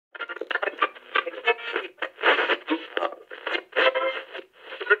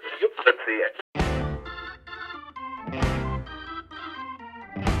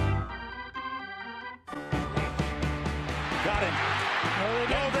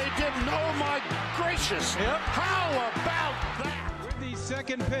gracious. Yep. How about that? With the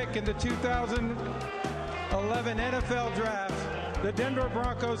second pick in the 2011 NFL Draft, the Denver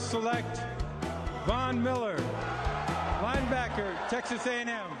Broncos select Von Miller, linebacker, Texas A&M.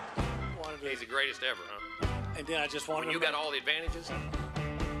 He's the greatest ever, huh? And then I just wanted when you got all the advantages,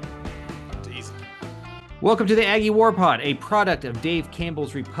 it's easy. Welcome to the Aggie War Pod, a product of Dave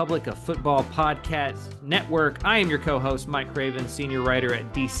Campbell's Republic of Football Podcast Network. I am your co-host, Mike Craven, senior writer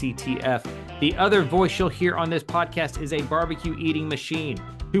at DCTF. The other voice you'll hear on this podcast is a barbecue eating machine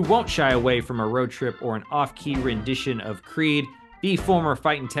who won't shy away from a road trip or an off-key rendition of Creed. The former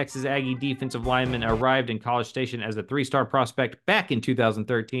Fighting Texas Aggie defensive lineman arrived in College Station as a three-star prospect back in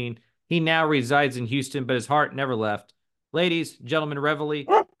 2013. He now resides in Houston, but his heart never left. Ladies, gentlemen, reveille,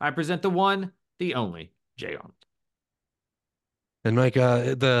 I present the one, the only, Jay Arnold. And Mike,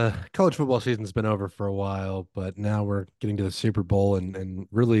 the college football season's been over for a while, but now we're getting to the Super Bowl and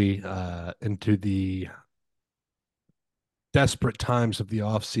really into the desperate times of the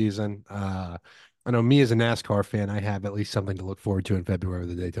off season. I know me as a NASCAR fan, I have at least something to look forward to in February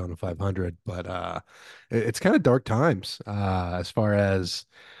with the Daytona 500, but it's kind of dark times as far as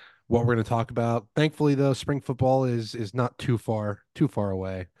what we're going to talk about. Thankfully, though, spring football is not too far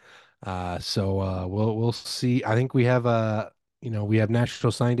away. So we'll see. I think we have we have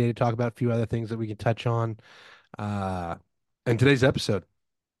National Signing Day to talk about, a few other things that we can touch on in today's episode.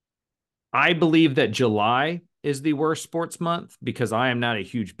 I believe that July is the worst sports month because I am not a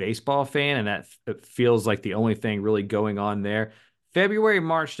huge baseball fan, and that feels like the only thing really going on there. February,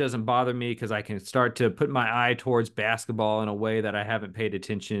 March doesn't bother me because I can start to put my eye towards basketball in a way that I haven't paid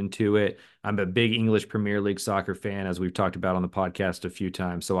attention to it. I'm a big English Premier League soccer fan, as we've talked about on the podcast a few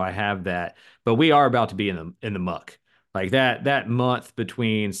times, so I have that. But we are about to be in the muck. Like that month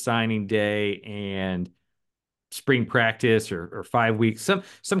between signing day and spring practice or 5 weeks.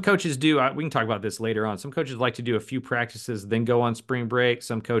 Some coaches do. We can talk about this later on. Some coaches like to do a few practices, then go on spring break.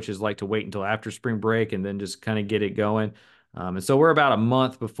 Some coaches like to wait until after spring break and then just kind of get it going. And so we're about a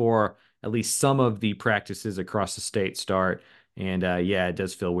month before at least some of the practices across the state start. And yeah, it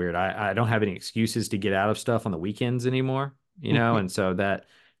does feel weird. I don't have any excuses to get out of stuff on the weekends anymore, and so that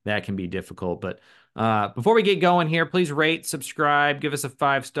can be difficult. But before we get going here, please rate, subscribe, give us a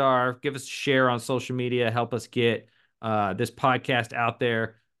 5-star, give us a share on social media, help us get this podcast out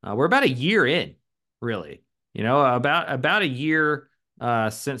there. We're about a year in, really, about a year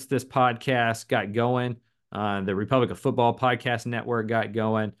since this podcast got going. The Republic of Football Podcast Network got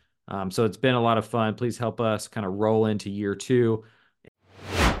going. So it's been a lot of fun. Please help us kind of roll into year 2.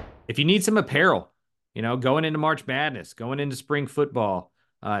 If you need some apparel, going into March Madness, going into spring football,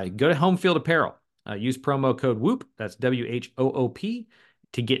 go to Home Field Apparel. Use promo code WHOOP, that's WHOOP,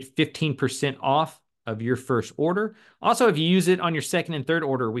 to get 15% off of your first order. Also, if you use it on your second and third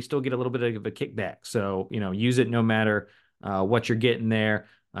order, we still get a little bit of a kickback. So, use it no matter what you're getting there.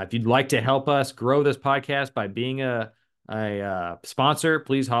 If you'd like to help us grow this podcast by being a sponsor,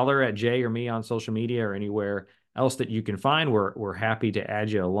 please holler at Jay or me on social media or anywhere else that you can find. We're happy to add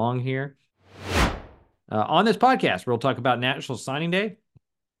you along here. On this podcast, we'll talk about National Signing Day.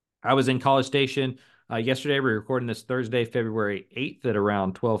 I was in College Station yesterday. We're recording this Thursday, February 8th at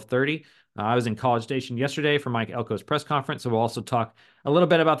around 12:30. I was in College Station yesterday for Mike Elko's press conference, so we'll also talk a little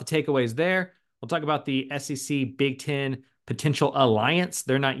bit about the takeaways there. We'll talk about the SEC Big Ten potential alliance.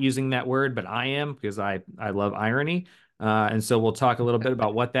 They're not using that word, but I am, because I love irony. And so we'll talk a little bit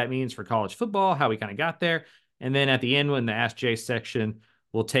about what that means for college football, how we kind of got there. And then at the end, when the Ask Jay section,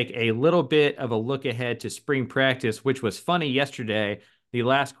 we'll take a little bit of a look ahead to spring practice, which was funny yesterday. The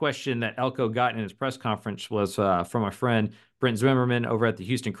last question that Elko got in his press conference was from a friend, Brent Zimmerman, over at the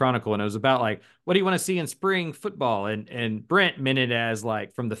Houston Chronicle. And it was about, like, what do you want to see in spring football? And Brent meant it as,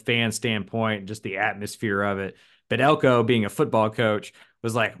 like, from the fan standpoint, just the atmosphere of it. But Elko, being a football coach,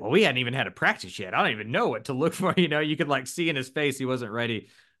 was like, well, we hadn't even had a practice yet. I don't even know what to look for. You could, like, see in his face he wasn't ready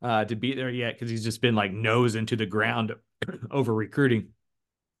to be there yet, because he's just been, like, nose into the ground over recruiting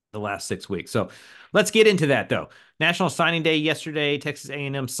the last 6 weeks. So let's get into that, though. National Signing Day yesterday. Texas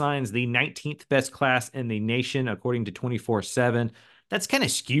A&M signs the 19th best class in the nation, according to 24/7. That's kind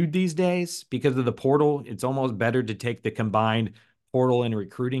of skewed these days because of the portal. It's almost better to take the combined portal and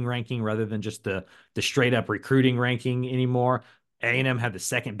recruiting ranking rather than just the straight up recruiting ranking anymore. A&M had the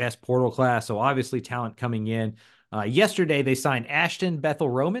second best portal class, so obviously talent coming in. Yesterday, they signed Ashton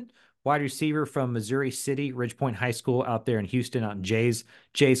Bethel-Roman, wide receiver from Missouri City, Ridgepoint High School out there in Houston, out in Jay's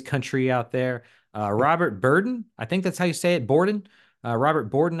country out there. Robert Burden, I think that's how you say it, Borden. Robert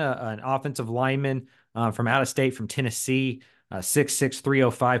Borden, an offensive lineman from out of state, from Tennessee, 6'6",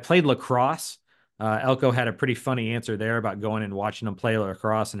 305, played lacrosse Elko had a pretty funny answer there about going and watching them play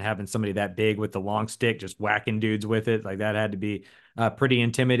lacrosse and having somebody that big with the long stick just whacking dudes with it. Like that had to be pretty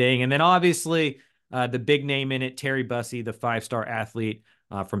intimidating. And then obviously the big name in it, Terry Bussey, the 5-star athlete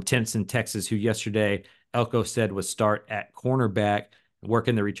from Timpson, Texas, who yesterday Elko said was start at cornerback,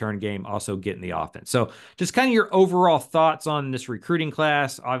 working the return game, also getting the offense. So just kind of your overall thoughts on this recruiting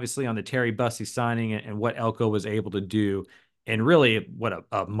class, obviously on the Terry Bussey signing and what Elko was able to do in really what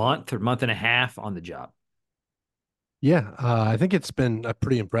a month or month and a half on the job. Yeah, I think it's been a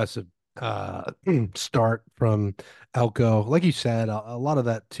pretty impressive start from Elko. Like you said, a lot of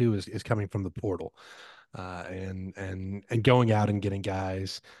that too is coming from the portal, and going out and getting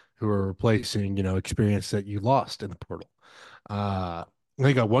guys who are replacing, experience that you lost in the portal. I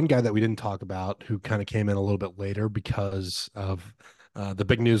think one guy that we didn't talk about who kind of came in a little bit later because of the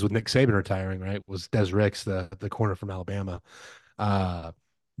big news with Nick Saban retiring, right, was Des Ricks, the corner from Alabama. Uh,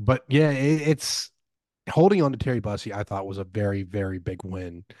 but yeah, it's holding on to Terry Bussey, I thought was a very, very big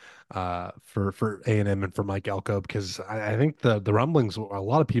win for A&M and for Mike Elko, because I think the rumblings, a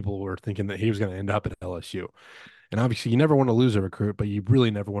lot of people were thinking that he was going to end up at LSU. And obviously, you never want to lose a recruit, but you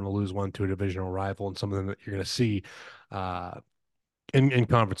really never want to lose one to a divisional rival and something that you're going to see uh, in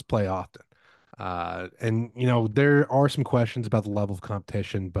conference play often. And there are some questions about the level of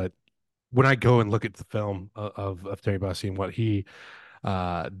competition, but when I go and look at the film of Terry Bussey and what he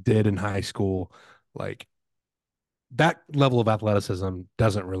did in high school, like that level of athleticism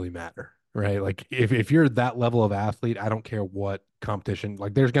doesn't really matter, right? Like if you're that level of athlete, I don't care what competition,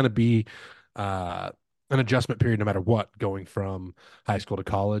 like there's going to be uh, an adjustment period no matter what going from high school to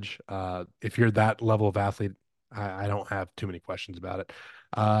college. If you're that level of athlete, I don't have too many questions about it.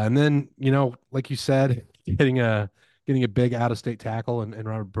 And then, like you said, getting a big out of state tackle and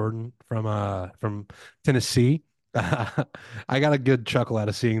Robert Burden from Tennessee. I got a good chuckle out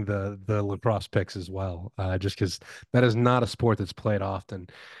of seeing the lacrosse picks as well, just because that is not a sport that's played often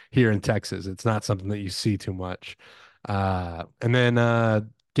here in Texas. It's not something that you see too much. And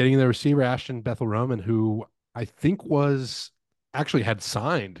then getting the receiver Ashton Bethel Roman, who I think was actually had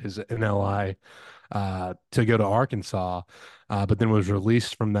signed his NLI to go to Arkansas, but then was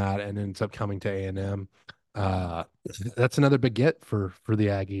released from that and ends up coming to A&M. Uh, that's another big get for the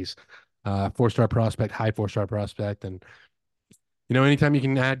Aggies. 4-star prospect, high 4-star prospect, and anytime you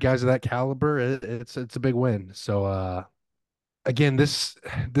can add guys of that caliber, it's a big win. So again, this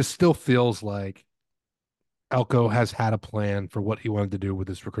still feels like Elko has had a plan for what he wanted to do with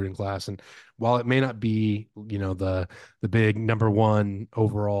this recruiting class, and while it may not be, the big number one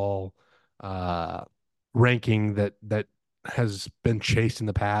overall uh, ranking that has been chased in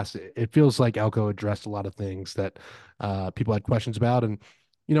the past, it feels like Elko addressed a lot of things that people had questions about, and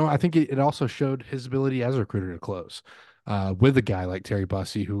I think it also showed his ability as a recruiter to close. With a guy like Terry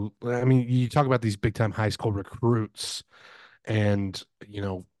Bussey, who, I mean, you talk about these big time high school recruits and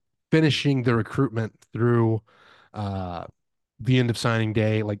finishing the recruitment through uh the end of signing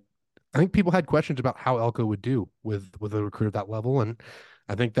day. Like, I think people had questions about how Elko would do with a recruit at that level, and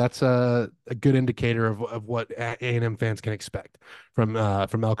I think that's a good indicator of what A&M fans can expect from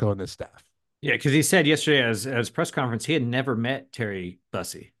Elko and his staff. Yeah, because he said yesterday as press conference he had never met Terry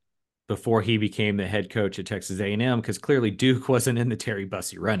Bussey before he became the head coach at Texas A&M, because clearly Duke wasn't in the Terry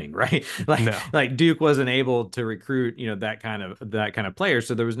Bussey running, right? like No. like Duke wasn't able to recruit, that kind of player,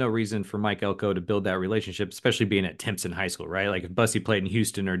 so there was no reason for Mike Elko to build that relationship, especially being at Timpson High School, right? Like if Bussey played in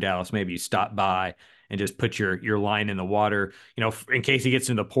Houston or Dallas, maybe you stop by and just put your line in the water, in case he gets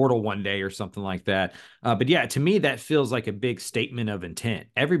into the portal one day or something like that. But yeah, to me that feels like a big statement of intent.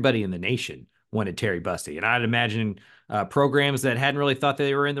 Everybody in the nation wanted Terry Bussey, and I'd imagine programs that hadn't really thought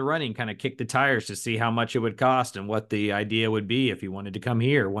they were in the running kind of kicked the tires to see how much it would cost and what the idea would be if he wanted to come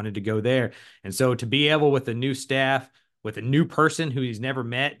here, wanted to go there. And so to be able with a new staff, with a new person who he's never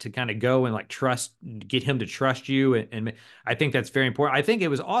met, to kind of go and get him to trust you. And I think that's very important. I think it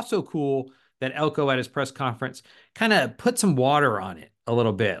was also cool that Elko at his press conference kind of put some water on it a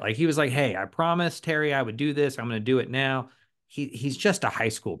little bit. Like he was like, hey, I promised Terry I would do this. I'm going to do it now. He's just a high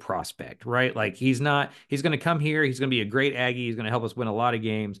school prospect, right? Like he's going to come here. He's going to be a great Aggie. He's going to help us win a lot of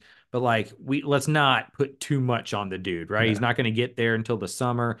games, but like let's not put too much on the dude, right? Yeah. He's not going to get there until the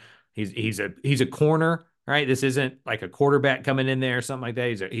summer. He's a corner, right? This isn't like a quarterback coming in there or something like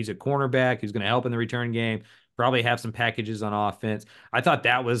that. He's a cornerback who's going to help in the return game, probably have some packages on offense. I thought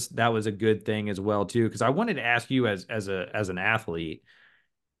that was a good thing as well too, because I wanted to ask you as an athlete,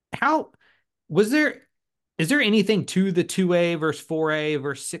 how was there is there anything to the 2A versus 4A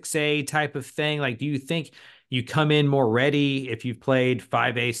versus 6A type of thing? Like, do you think you come in more ready if you've played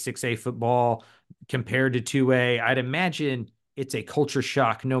 5A, 6A football compared to 2A? I'd imagine it's a culture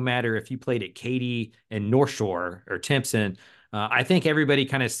shock no matter if you played at Katy and North Shore or Timpson. I think everybody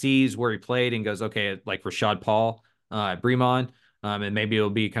kind of sees where he played and goes, okay, like Rashad Paul at Bremond. And maybe it'll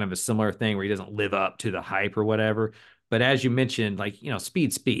be kind of a similar thing where he doesn't live up to the hype or whatever. But as you mentioned, like,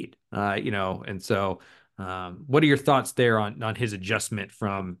 speed, and so what are your thoughts there on his adjustment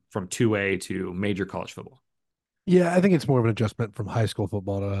from 2A to major college football? Yeah, I think it's more of an adjustment from high school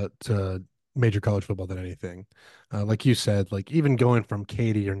football to major college football than anything. Like you said, like even going from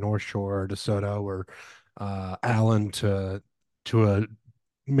Katy or North Shore or DeSoto or Allen to a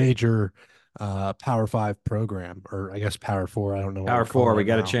major Power Five program, or I guess Power Four. I don't know what Power we're calling four, we it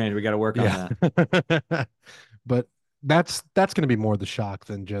got to now. change. We got to work on Yeah. that. But that's going to be more the shock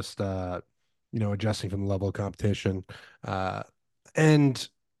than just adjusting from the level of competition. And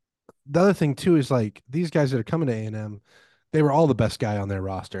the other thing too is like these guys that are coming to A&M, they were all the best guy on their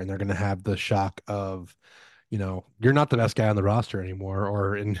roster, and they're going to have the shock of, you're not the best guy on the roster anymore,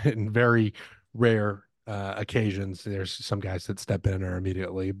 or in very rare occasions, there's some guys that step in or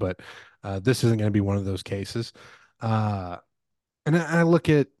immediately, but this isn't going to be one of those cases. Uh, and I look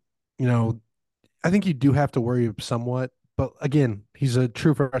at, you know, I think you do have to worry somewhat, but again, he's a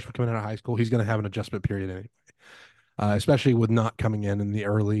true freshman coming out of high school. He's going to have an adjustment period anyway, especially with not coming in the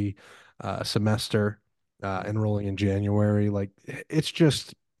early semester, enrolling in January. Like it's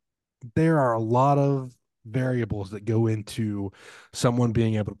just there are a lot of variables that go into someone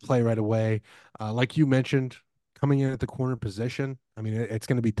being able to play right away. Like you mentioned, coming in at the corner position, I mean, it's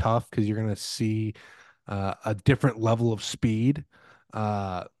going to be tough because you're going to see a different level of speed.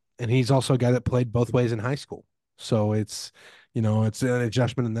 Uh, and he's also a guy that played both ways in high school. So it's an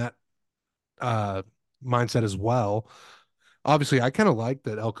adjustment in that uh, mindset as well. Obviously, I kind of like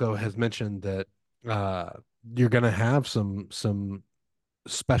that Elko has mentioned that uh, you're going to have some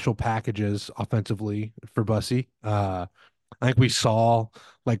special packages offensively for Bussy. I think we saw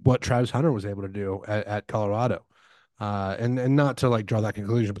like what Travis Hunter was able to do at Colorado. And not to like draw that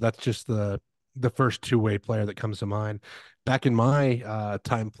conclusion, but that's just the first two-way player that comes to mind. Back in my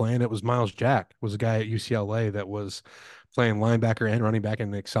time playing, it was Miles Jack, was a guy at UCLA that was playing linebacker and running back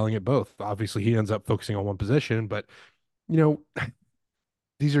and excelling at both. Obviously, he ends up focusing on one position, but you know,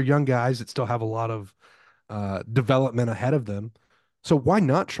 these are young guys that still have a lot of development ahead of them. So why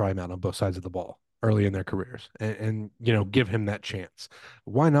not try him out on both sides of the ball early in their careers and give him that chance?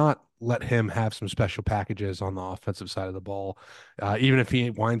 Why not let him have some special packages on the offensive side of the ball, even if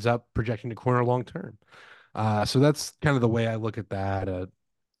he winds up projecting to corner long term? So that's kind of the way I look at that.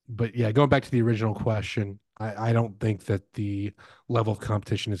 But yeah, going back to the original question, I don't think that the level of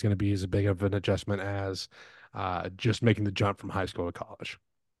competition is going to be as big of an adjustment as just making the jump from high school to college.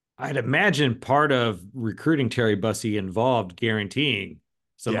 I'd imagine part of recruiting Terry Bussey involved guaranteeing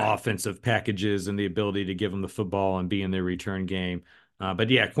some Yeah. offensive packages and the ability to give them the football and be in their return game.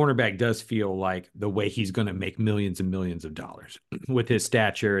 But yeah, cornerback does feel like the way he's going to make millions and millions of dollars with his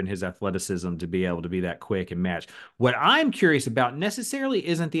stature and his athleticism to be able to be that quick and match. What I'm curious about necessarily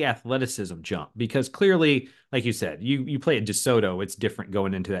isn't the athleticism jump, because clearly, like you said, you play at DeSoto, it's different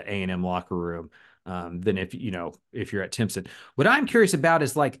going into that A&M locker room than if you're at Timpson. What I'm curious about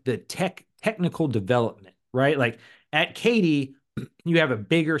is like the technical development, right? Like at Katy, you have a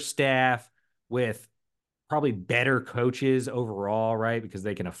bigger staff with probably better coaches overall, right? Because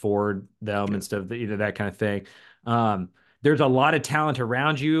they can afford them and stuff, that kind of thing. Um, there's a lot of talent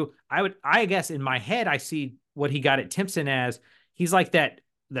around you. I guess in my head, I see what he got at Timpson as he's like that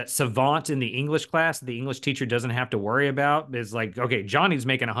savant in the English class the English teacher doesn't have to worry about. Is like, okay, Johnny's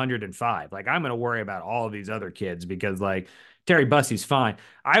making 105. Like, I'm going to worry about all of these other kids because like Terry Bussey's fine.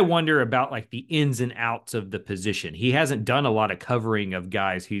 I wonder about like the ins and outs of the position. He hasn't done a lot of covering of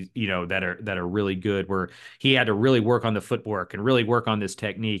guys that are really good, where he had to really work on the footwork and really work on this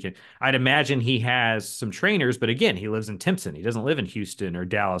technique. And I'd imagine he has some trainers, but again, he lives in Timpson. He doesn't live in Houston or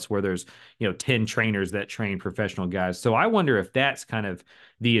Dallas where there's 10 trainers that train professional guys. So I wonder if that's kind of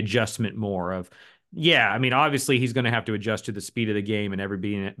the adjustment more of, yeah, I mean, obviously he's going to have to adjust to the speed of the game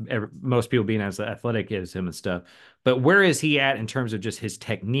and most people being as athletic as him and stuff. But where is he at in terms of just his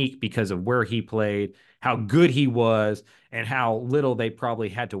technique because of where he played, how good he was, and how little they probably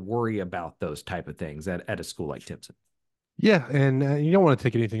had to worry about those type of things at a school like Timpson? Yeah, and you don't want to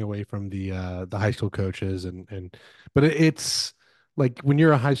take anything away from the high school coaches but it's like when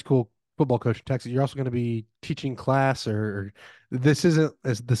you're a high school football coach in Texas, you're also going to be teaching class or this isn't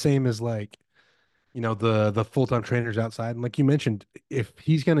as the same as like the full-time trainers outside. And like you mentioned, if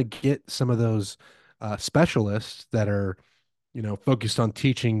he's going to get some of those specialists that are focused on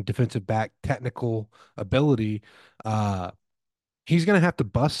teaching defensive back technical ability, he's going to have to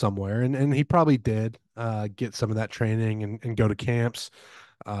bust somewhere, and he probably did. get some of that training and go to camps.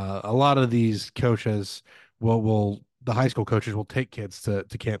 A lot of these coaches will the high school coaches will take kids to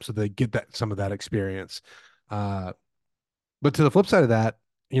camp so they get that some of that experience. Uh, but to the flip side of that,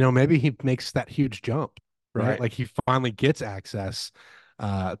 maybe he makes that huge jump, right? Right. Like he finally gets access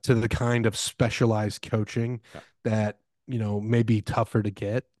to the kind of specialized coaching Yeah. that, may be tougher to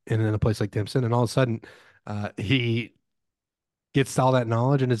get in a place like Timpson. And all of a sudden, he gets all that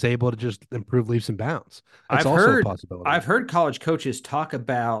knowledge and is able to just improve leaps and bounds. That's I've also a heard possibility. I've heard college coaches talk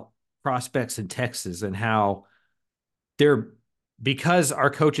about prospects in Texas and how they're because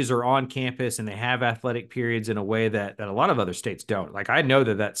our coaches are on campus and they have athletic periods in a way that a lot of other states don't. Like I know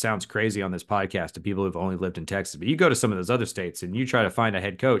that sounds crazy on this podcast to people who've only lived in Texas, but you go to some of those other states and you try to find a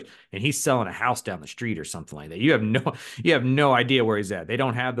head coach and he's selling a house down the street or something like that. You have no idea where he's at. They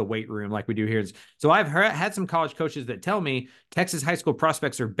don't have the weight room like we do here. So I've had some college coaches that tell me Texas high school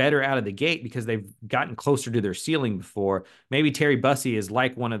prospects are better out of the gate because they've gotten closer to their ceiling before. Maybe Terry Bussey is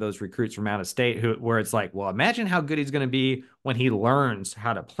like one of those recruits from out of state where it's like, well, imagine how good he's going to be when he learns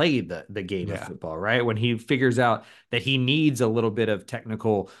how to play the game of football, right? When he figures out that he needs a little bit of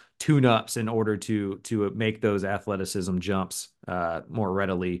technical tune-ups in order to make those athleticism jumps more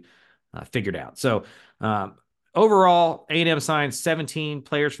readily figured out. So overall, A&M signed 17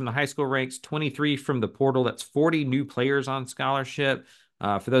 players from the high school ranks, 23 from the portal. That's 40 new players on scholarship.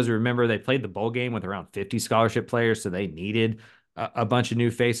 For those who remember, they played the bowl game with around 50 scholarship players, so they needed a bunch of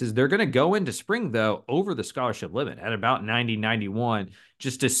new faces. They're going to go into spring, though, over the scholarship limit at about 90, 91,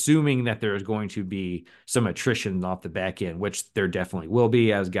 just assuming that there's going to be some attrition off the back end, which there definitely will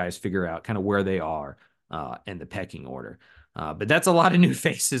be as guys figure out kind of where they are in the pecking order. But that's a lot of new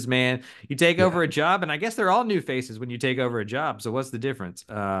faces, man. You take over a job, and I guess they're all new faces when you take over a job. So what's the difference?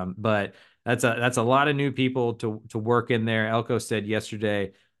 But that's a lot of new people to work in there. Elko said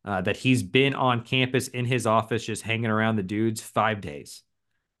yesterday that he's been on campus in his office just hanging around the dudes 5 days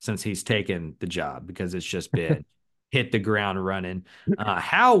since he's taken the job because it's just been hit the ground running.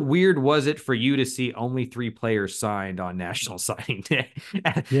 How weird was it for you to see only 3 players signed on National Signing Day?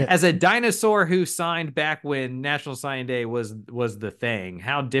 Yeah. As a dinosaur who signed back when National Signing Day was the thing,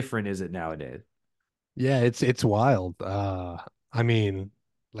 how different is it nowadays? Yeah, it's wild. I mean,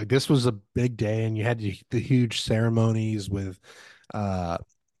 like this was a big day, and you had the huge ceremonies with uh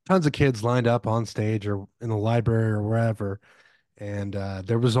tons of kids lined up on stage or in the library or wherever, and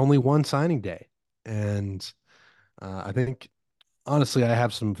there was only one signing day. And I think honestly, I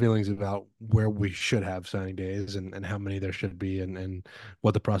have some feelings about where we should have signing days and how many there should be and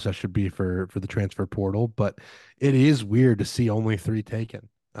what the process should be for the transfer portal. But it is weird to see only 3 taken.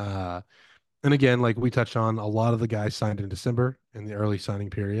 And again, like we touched on, a lot of the guys signed in December in the early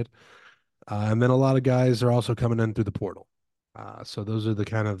signing period. And then a lot of guys are also coming in through the portal. So those are the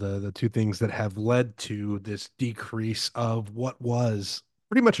kind of the 2 things that have led to this decrease of what was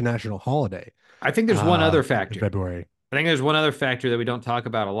pretty much a national holiday I think there's one other in factor. February. I think there's one other factor that we don't talk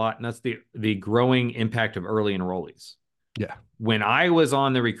about a lot, and that's the growing impact of early enrollees. Yeah. When I was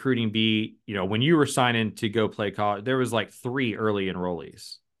on the recruiting beat, when you were signing to go play college, there was like 3 early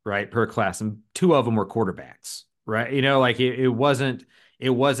enrollees, right, per class, and 2 of them were quarterbacks, right? Like it wasn't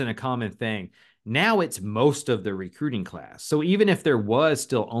a common thing. Now it's most of the recruiting class. So even if there was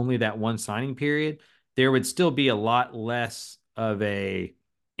still only that one signing period, there would still be a lot less of a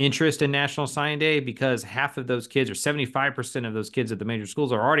interest in National Signing Day because half of those kids or 75% of those kids at the major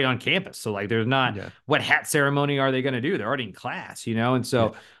schools are already on campus. So like there's not what hat ceremony are they going to do? They're already in class, And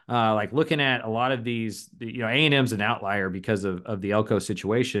so like looking at a lot of these, A&M's an outlier because of the Elko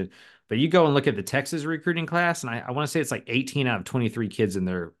situation. But you go and look at the Texas recruiting class, and I want to say it's like 18 out of 23 kids in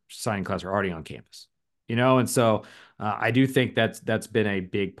their signing class are already on campus. And so I do think that's been a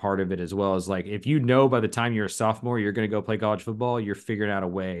big part of it as well. Is like if by the time you're a sophomore you're going to go play college football, you're figuring out a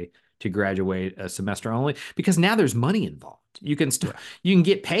way to graduate a semester only because now there's money involved. You can you can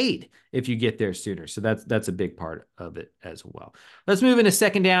get paid if you get there sooner. So that's a big part of it as well. Let's move into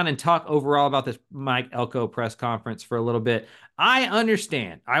second down and talk overall about this Mike Elko press conference for a little bit. I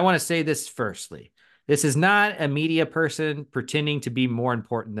understand. I want to say this firstly. This is not a media person pretending to be more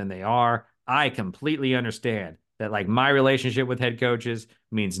important than they are. I completely understand that like my relationship with head coaches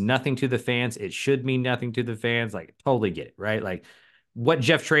means nothing to the fans. It should mean nothing to the fans. Like totally get it, right? Like what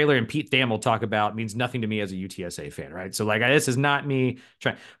Jeff Traylor and Pete Thamel talk about means nothing to me as a UTSA fan, right? So like this is not me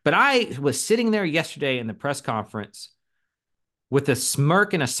trying. But I was sitting there yesterday in the press conference with a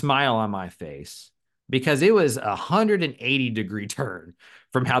smirk and a smile on my face because it was 180-degree turn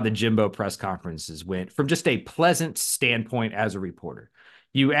from how the Jimbo press conferences went from just a pleasant standpoint as a reporter.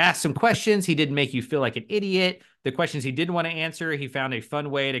 You asked some questions. He didn't make you feel like an idiot. The questions he didn't want to answer, he found a fun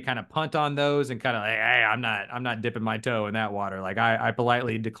way to kind of punt on those and kind of like, hey, I'm not dipping my toe in that water. Like I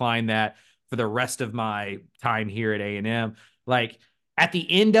politely declined that for the rest of my time here at A&M. Like at the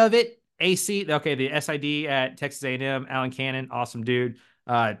end of it, AC, okay, the SID at Texas A&M, Alan Cannon, awesome dude.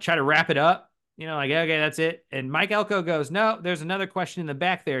 Try to wrap it up. Like, okay, that's it. And Mike Elko goes, no, there's another question in the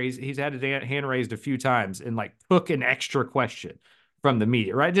back there. He's had his hand raised a few times and like took an extra question from the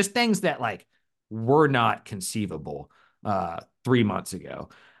media, right? Just things that like were not conceivable 3 months ago.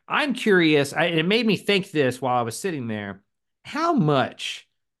 I'm curious. It made me think this while I was sitting there. How much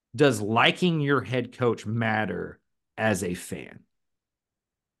does liking your head coach matter as a fan?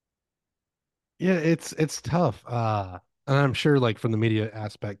 Yeah, it's tough. And I'm sure like from the media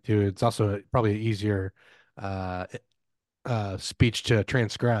aspect too, it's also probably an easier uh speech to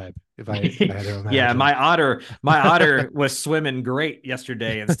transcribe if I had to Yeah, imagine. my otter was swimming great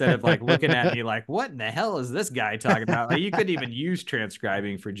yesterday instead of like looking at me like, what in the hell is this guy talking about? Like you couldn't even use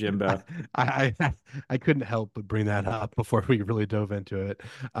transcribing for Jimbo. I couldn't help but bring that up before we really dove into it.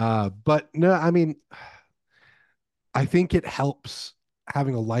 But no, I mean, I think it helps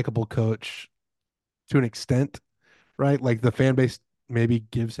having a likable coach to an extent, right? Like the fan base maybe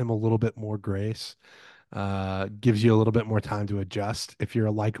gives him a little bit more grace, gives you a little bit more time to adjust if you're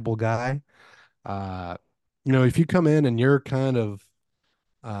a likable guy. Uh, if you come in and you're kind of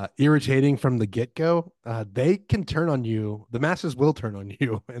irritating from the get-go, they can turn on you. The masses will turn on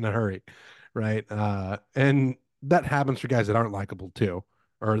you in a hurry, right? And that happens for guys that aren't likable too,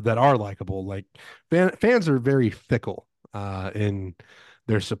 or that are likable. Like fans are very fickle in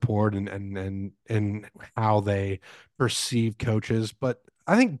their support and how they perceive coaches. But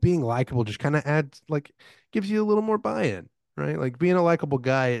I think being likable just kind of adds like gives you a little more buy-in, right? Like being a likable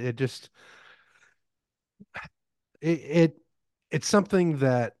guy, it just it it's something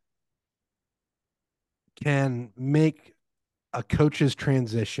that can make a coach's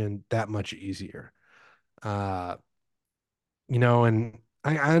transition that much easier. Uh, and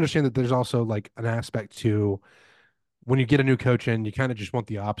I understand that there's also like an aspect to when you get a new coach in, you kind of just want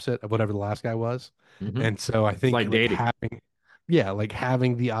the opposite of whatever the last guy was. Mm-hmm. And so I It's think like dating. like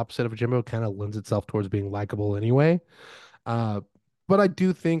having the opposite of a Jimbo kind of lends itself towards being likable anyway. Uh, but I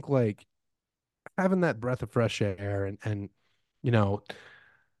do think like having that breath of fresh air and you know,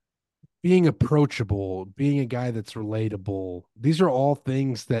 being approachable, being a guy that's relatable. These are all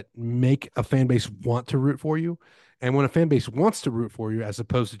things that make a fan base want to root for you. And when a fan base wants to root for you, as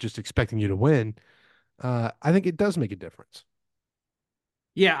opposed to just expecting you to win, I think it does make a difference.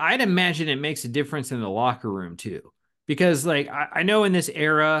 Yeah, I'd imagine it makes a difference in the locker room too. Because like I know in this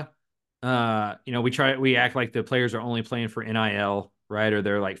era, we act like the players are only playing for NIL, right? Or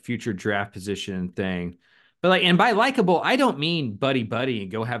they're like future draft position thing. But like, and by likable, I don't mean buddy buddy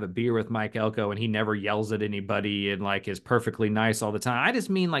and go have a beer with Mike Elko and he never yells at anybody and like is perfectly nice all the time. I just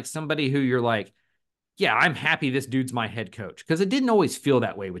mean like somebody who you're like, yeah, I'm happy this dude's my head coach because it didn't always feel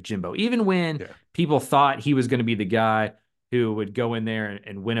that way with Jimbo. Even when Yeah. people thought he was going to be the guy who would go in there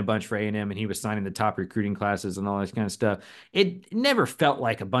and win a bunch for A&M and he was signing the top recruiting classes and all this kind of stuff, it never felt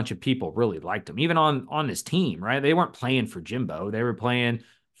like a bunch of people really liked him, even on his team, right? They weren't playing for Jimbo. They were playing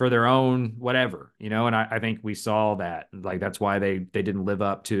for their own whatever, and I think we saw that. Like that's why they didn't live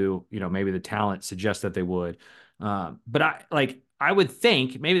up to, maybe the talent suggests that they would. But I would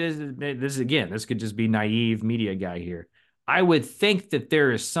think maybe this is again, this could just be naive media guy here. I would think that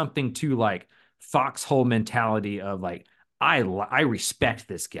there is something to like foxhole mentality of like I respect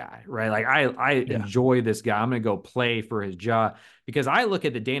this guy, right? Like I Yeah. enjoy this guy. I'm gonna go play for his job because I look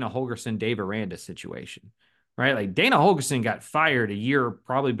at the Dana Holgerson, Dave Aranda situation, right? Like Dana Holgerson got fired a year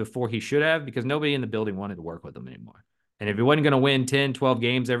probably before he should have because nobody in the building wanted to work with him anymore. And if he wasn't going to win 10, 12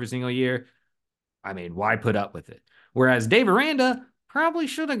 games every single year, I mean, why put up with it? Whereas Dave Aranda probably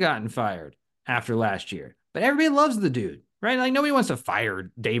should have gotten fired after last year. But everybody loves the dude, right? Like nobody wants to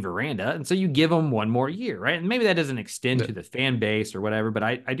fire Dave Aranda. And so you give him one more year, right? And maybe that doesn't extend Yeah. to the fan base or whatever, but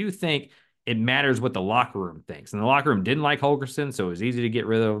I do think it matters what the locker room thinks. And the locker room didn't like Holgerson, so it was easy to get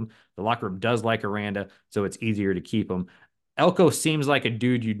rid of him. The locker room does like Aranda, so it's easier to keep him. Elko seems like a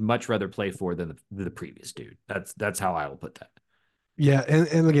dude you'd much rather play for than the previous dude. That's how I will put that. Yeah.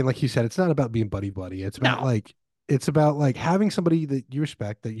 And again, like you said, it's not about being buddy buddy. No. It's about like having somebody that you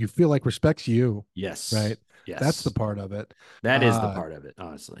respect, that you feel like respects you, right? Yes. That's the Yes. part of it. That is the Uh, part of it,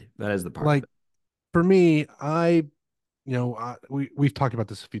 honestly. That is the part of like it. for me, we've talked about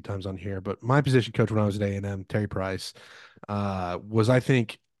this a few times on here, but my position coach when I was at A&M, Terry Price, was I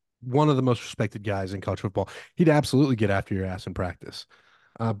think one of the most respected guys in college football. He'd absolutely get after your ass in practice,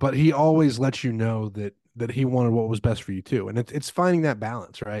 but he always lets you know that he wanted what was best for you too, and it's finding that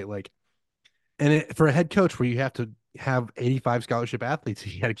balance, right? Like for a head coach where you have to have 85 scholarship athletes,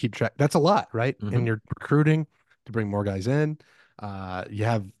 you got to keep track. That's a lot, right? And Mhm. you're recruiting to bring more guys in. You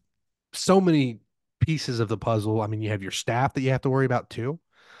have so many pieces of the puzzle. I mean, you have your staff that you have to worry about too.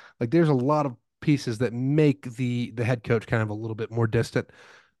 Like there's a lot of pieces that make the head coach kind of a little bit more distant,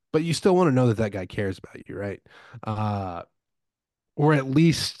 but you still want to know that that guy cares about you, right? Uh, or at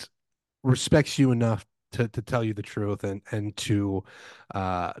least respects you enough to tell you the truth and to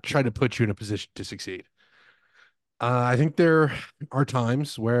try to put you in a position to succeed. I think there are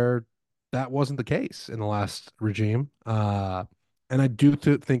times where that wasn't the case in the last regime. And I do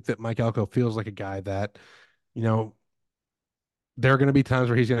think that Mike Elko feels like a guy that, you know, there are going to be times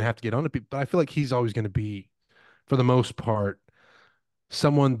where he's going to have to get on it, but I feel like he's always going to be, for the most part,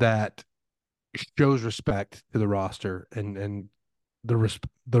 someone that shows respect to the roster and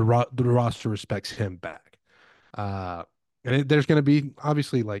the roster respects him back. Uh, there's going to be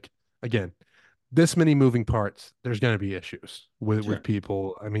obviously like again this many moving parts. There's going to be issues with Sure.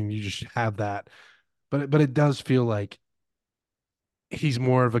 people. I mean, you just have that, but it does feel like he's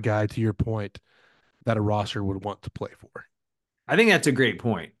more of a guy, to your point, that a roster would want to play for. I think that's a great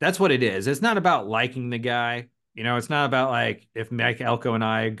point. That's what it is. It's not about liking the guy. It's not about like if Mike Elko and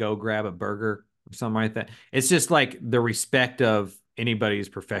I go grab a burger or something like that. It's just like the respect of anybody's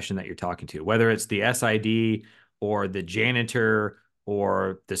profession that you're talking to, whether it's the SID or the janitor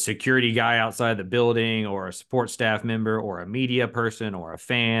or the security guy outside the building or a support staff member or a media person or a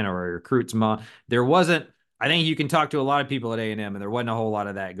fan or a recruit's mom. There wasn't, I think you can talk to a lot of people at A&M and there wasn't a whole lot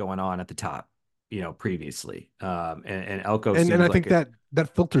of that going on at the top previously. And Elko And seems I like think it.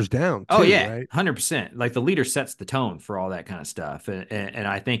 that filters down Oh too, yeah, right? 100%. Like the leader sets the tone for all that kind of stuff, and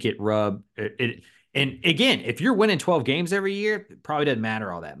I think it. And again, if you're winning 12 games every year, it probably doesn't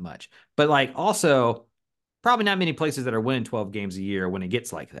matter all that much. But like also, probably not many places that are winning 12 games a year when it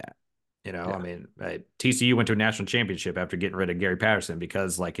gets like that. I Yeah. mean, TCU went to a national championship after getting rid of Gary Patterson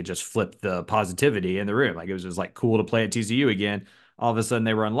because like it just flipped the positivity in the room. Like it was just like cool to play at TCU again. All of a sudden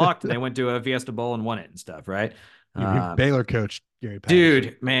they were unlocked and they went to a Fiesta Bowl and won it and stuff, right? You mean Um, Baylor coach Gary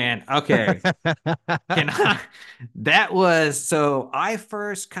Patterson? dude, man, okay. Can I, that was so I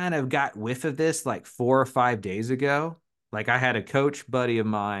first kind of got whiff of this like 4 or 5 days ago. Like I had a coach buddy of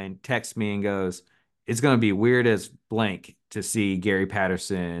mine text me and goes, "It's going to be weird as blank to see Gary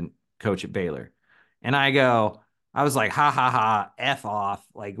Patterson coach at Baylor." And I was like, ha ha ha, F off.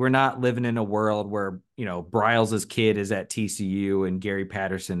 Like we're not living in a world where, Briles's kid is at TCU and Gary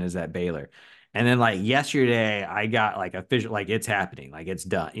Patterson is at Baylor. And then like yesterday, I got like official, like it's happening, like it's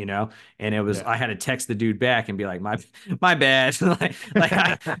done. And it was Yeah. I had to text the dude back and be like, my bad. like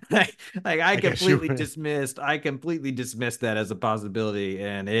I like I guess you were. I completely dismissed that as a possibility,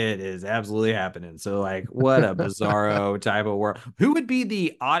 and it is absolutely happening. So like, what a bizarro type of world. Who would be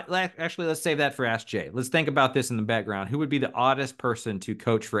the odd? Actually, let's save that for Ask Jay. Let's think about this in the background. Who would be the oddest person to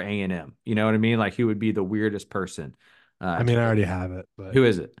coach for A&M? You know what I mean? Like, who would be the weirdest person I to mean, I coach? already have it, but Who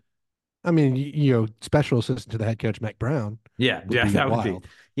is it? I mean, special assistant to the head coach Mac Brown Yeah, would yeah, be that would be. wild.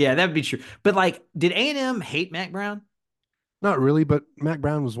 Yeah, that would be true. But like, did A&M hate Mac Brown? Not really, but Mac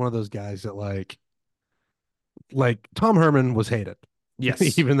Brown was one of those guys that like Tom Herman was hated,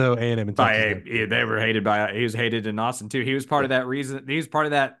 Yes. even though A&M and Texas never did They well. were hated by. He was hated in Austin too. He was part Yeah. of that reason. He was part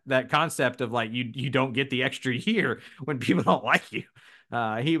of that concept of like you don't get the extra year when people don't like you.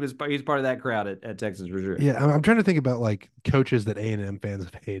 He's part of that crowd at Texas for sure. Yeah, I'm trying to think about like coaches that A&M fans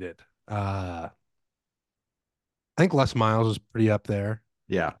have hated. I think Les Miles is pretty up there.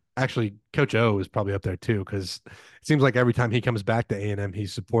 Yeah. Actually, Coach O is probably up there too, because it seems like every time he comes back to A&M,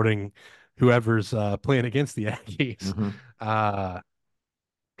 he's supporting whoever's playing against the Aggies. Hmm. Uh,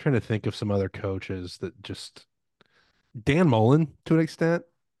 Trying to think of some other coaches that just Dan Mullen to an extent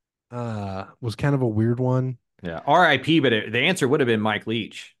was kind of a weird one. Yeah. R.I.P. But the answer would have been Mike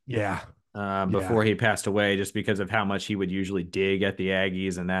Leach Yeah, yeah, before he passed away, just because of how much he would usually dig at the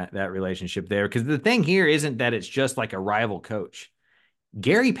Aggies and that relationship there. Because the thing here isn't that it's just like a rival coach.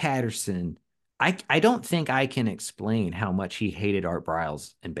 Gary Patterson, I don't think I can explain how much he hated Art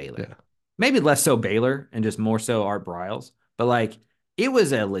Briles and Baylor. yeah. Maybe less so Baylor and just more so Art Briles. But like it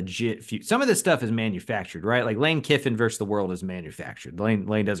was a legit feud. Some of this stuff is manufactured, right? Like Lane Kiffin versus the world is manufactured.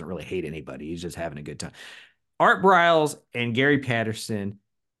 Lane doesn't really hate anybody. He's just having a good time. Art Briles and Gary Patterson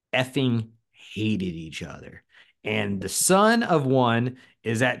effing hated each other. And the son of one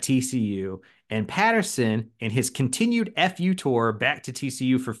is at TCU, and Patterson, in his continued FU tour back to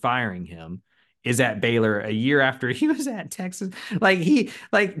TCU for firing him, is at Baylor a year after he was at Texas. Like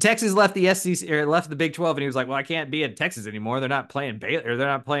Texas left the SEC or left the Big 12, and he was like, "Well, I can't be at Texas anymore. They're not playing Baylor, or they're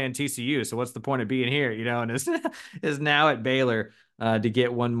not playing TCU. So what's the point of being here?" And is now at Baylor. to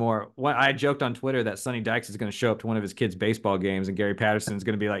get one more. I joked on Twitter that Sonny Dykes is going to show up to one of his kids' baseball games, and Gary Patterson is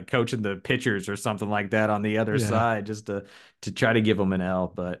going to be like coaching the pitchers or something like that on the other Yeah. side, just to try to give them an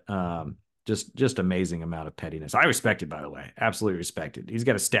L. But just amazing amount of pettiness. I respect it, by the way, absolutely respect it. He's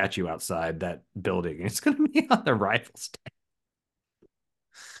got a statue outside that building, and it's going to be on the rifle stand.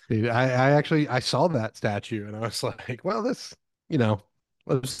 Dude, I actually I saw that statue and I was like, well, you know,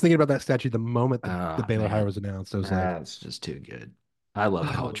 I was thinking about that statue the moment the Oh Baylor hire man, was announced. I was like, that's just too good. I love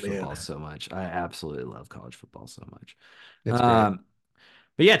oh college man, football so much. I absolutely love college football so much. it's great.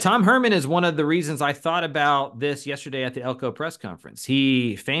 But yeah, Tom Herman is one of the reasons I thought about this yesterday at the Elko press conference.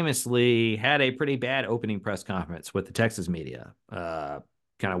 He famously had a pretty bad opening press conference with the Texas media.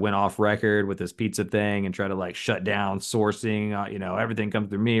 Kind of went off record with this pizza thing and tried to like shut down sourcing. Everything comes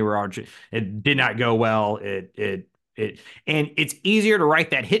through me. It did not go well. And it's easier to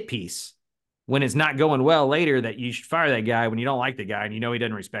write that hit piece when it's not going well later that you should fire that guy when you don't like the guy and you know he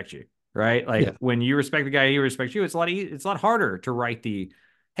doesn't respect you, right? Like Yeah, when you respect the guy, he respects you. It's a lot harder to write the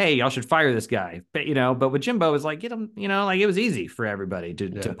hey, y'all should fire this guy. But with Jimbo, it's like get him, like it was easy for everybody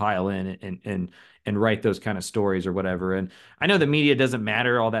to yeah. pile in and write those kind of stories or whatever. And I know the media doesn't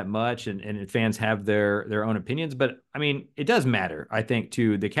matter all that much, and fans have their own opinions, but I mean, it does matter, I think,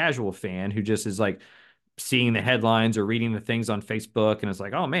 to the casual fan who just is like seeing the headlines or reading the things on Facebook, and it's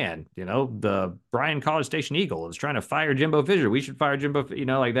like, oh man, the Bryan College Station Eagle is trying to fire Jimbo Fisher. We should fire Jimbo,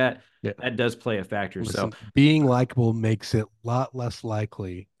 like that. Yeah. That does play a factor. So Listen, being likable makes it a lot less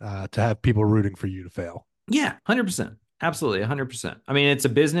likely to have people rooting for you to fail. yeah, 100%. Absolutely, 100%. I mean, it's a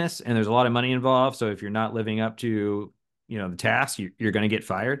business and there's a lot of money involved. So if you're not living up to, the task, you're going to get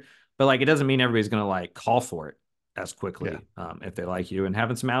fired. But like, it doesn't mean everybody's going to like call for it as Yeah. quickly if they like you. And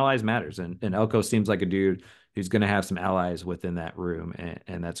having some allies matters. And Elko seems like a dude who's going to have some allies within that room,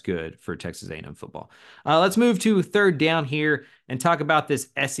 and that's good for Texas A&M football. Let's move to third down here and talk about this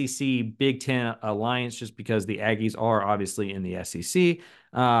SEC Big Ten alliance, just because the Aggies are obviously in the SEC.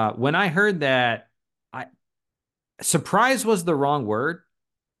 When I heard that, I surprise was the wrong word,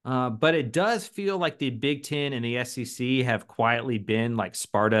 but it does feel like the Big Ten and the SEC have quietly been like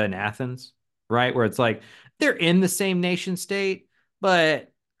Sparta and Athens, right? Where it's like they're in the same nation state, but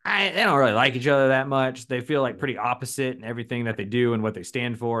they don't really like each other that much. They feel like pretty opposite in everything that they do and what they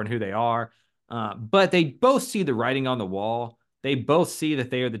stand for and who they are. But they both see the writing on the wall. They both see that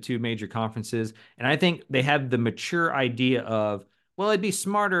they are the two major conferences. And I think they have the mature idea of, well, it'd be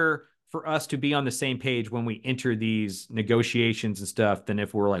smarter for us to be on the same page when we enter these negotiations and stuff than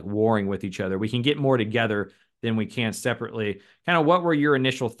if we're like warring with each other. We can get more together than we can separately. Kind of what were your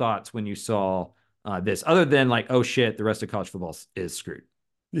initial thoughts when you saw this, other than like, oh shit, the rest of college football is screwed?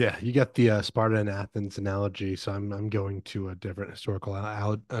 Yeah, you got the Sparta and Athens analogy, so I'm going to a different historical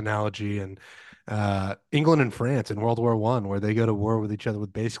analogy, and England and France in World War One, where they go to war with each other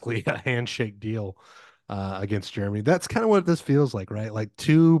with basically a handshake deal against Germany. That's kind of what this feels like, right? Like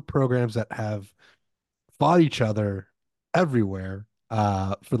two programs that have fought each other everywhere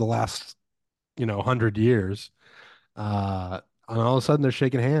for the last 100 years, and all of a sudden they're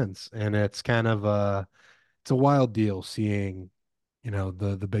shaking hands, and it's kind of it's a wild deal seeing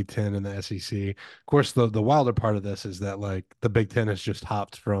the Big Ten and the SEC. Of course, the wilder part of this is that like the Big Ten has just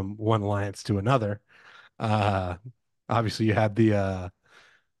hopped from one alliance to another. Uh, Obviously, you had the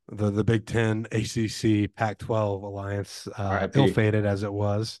Big Ten, ACC, Pac-12 alliance, RIP. ill-fated as it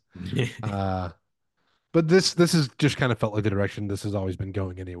was. But this is just kind of felt like the direction this has always been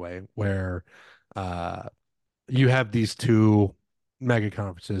going anyway, where uh, you have these two mega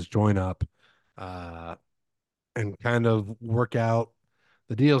conferences join up. And kind of work out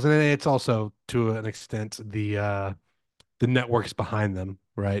the deals. And it's also to an extent the networks behind them,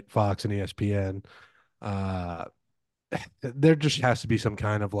 right? Fox and ESPN. Uh there just has to be some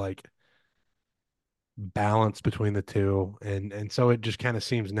kind of like balance between the two. And so it just kind of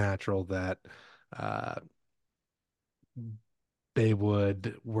seems natural that uh they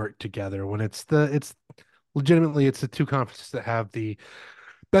would work together when it's legitimately it's the two conferences that have the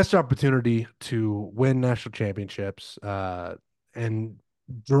best opportunity to win national championships and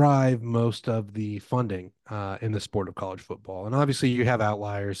drive most of the funding in the sport of college football. And obviously, you have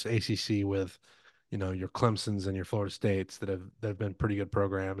outliers, ACC with your Clemson's and your Florida States that have been pretty good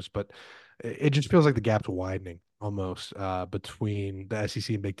programs, but it just feels like the gap's widening almost between the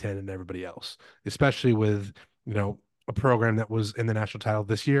SEC and Big Ten and everybody else, especially with a program that was in the national title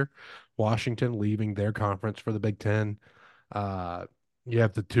this year, Washington leaving their conference for the Big Ten. Uh, you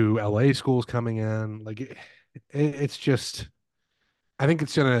have the two LA schools coming in. Like it's just, I think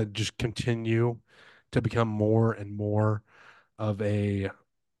it's gonna just continue to become more and more of a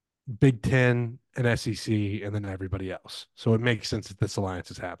Big Ten and SEC, and then everybody else. So it makes sense that this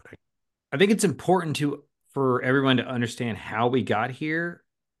alliance is happening. I think it's important to for everyone to understand how we got here.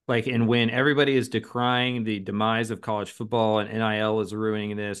 Like, and when everybody is decrying the demise of college football and NIL is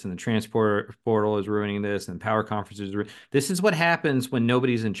ruining this, and the transport portal is ruining this, and power conferences, this is what happens when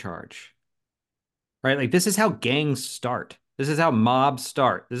nobody's in charge, right? Like, this is how gangs start. This is how mobs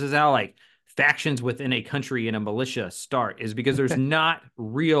start. This is how like factions within a country and a militia start, is because there's not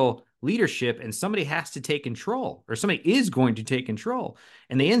real leadership, and somebody has to take control, or somebody is going to take control.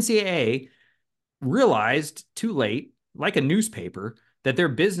 And the NCAA realized too late, like a newspaper, that their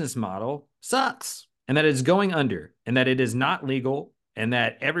business model sucks and that it's going under and that it is not legal and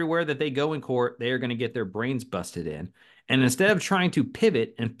that everywhere that they go in court, they are going to get their brains busted in. And instead of trying to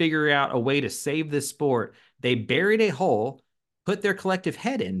pivot and figure out a way to save this sport, they buried a hole, put their collective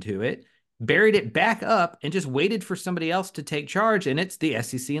head into it, buried it back up, and just waited for somebody else to take charge. And it's the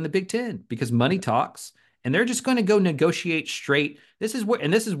SEC and the Big Ten, because money talks, and they're just going to go negotiate straight. This is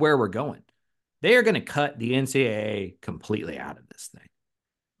where we're going. They are going to cut the NCAA completely out of this thing.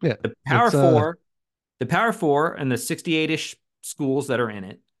 Yeah. The Power Four and the 68-ish schools that are in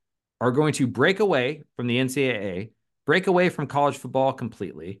it are going to break away from the NCAA, break away from college football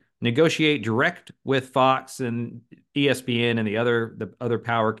completely, negotiate direct with Fox and ESPN and the other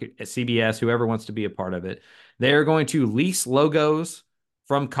power, CBS, whoever wants to be a part of it. They are going to lease logos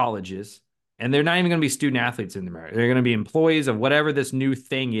from colleges, and they're not even going to be student athletes in America. They're going to be employees of whatever this new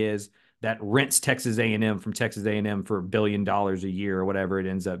thing is that rents Texas A&M from Texas A&M for $1 billion a year or whatever it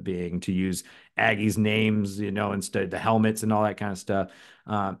ends up being, to use Aggie's names, instead of the helmets and all that kind of stuff.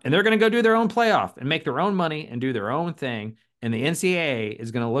 And they're going to go do their own playoff and make their own money and do their own thing. And the NCAA is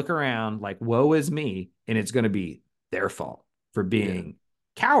going to look around like, woe is me. And it's going to be their fault for being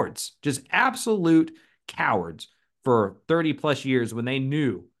cowards, just absolute cowards for 30 plus years, when they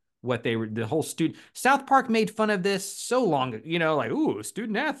knew what they were. The whole student South Park made fun of this so long, like, ooh,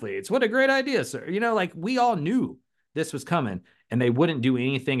 student athletes, what a great idea, sir. Like, we all knew this was coming, and they wouldn't do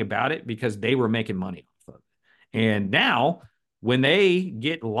anything about it because they were making money off of it. And now, when they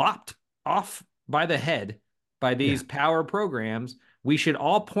get lopped off by the head by these power programs, we should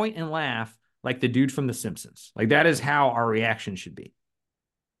all point and laugh like the dude from The Simpsons. Like, that is how our reaction should be.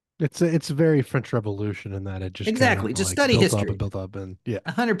 It's a very French Revolution in that it just kind Exactly. of Just like study history. built up, and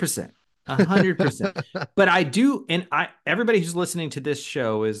 100%. 100%. But I do, and everybody who's listening to this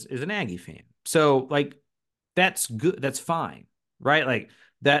show is an Aggie fan. So like, that's good. That's fine. Right? Like,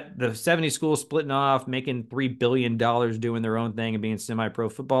 that the 70 schools splitting off, making $3 billion, doing their own thing and being semi-pro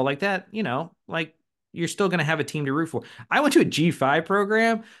football like that, like, you're still going to have a team to root for. I went to a G5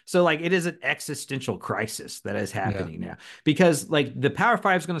 program. So like, it is an existential crisis that is happening now, because like, the Power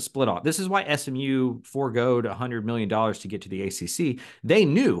Five is going to split off. This is why SMU foregoed $100 million to get to the ACC. They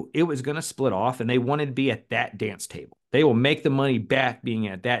knew it was going to split off, and they wanted to be at that dance table. They will make the money back being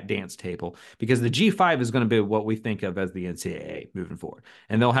at that dance table, because the G5 is going to be what we think of as the NCAA moving forward.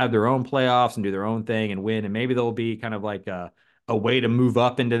 And they'll have their own playoffs and do their own thing and win. And maybe they'll be kind of like a way to move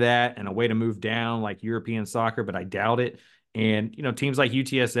up into that and a way to move down like European soccer, but I doubt it. And, teams like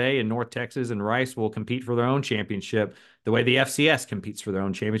UTSA and North Texas and Rice will compete for their own championship the way the FCS competes for their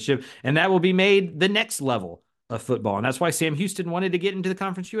own championship. And that will be made the next level of football. And that's why Sam Houston wanted to get into the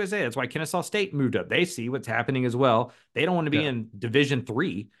Conference USA. That's why Kennesaw State moved up. They see what's happening as well. They don't want to be in Division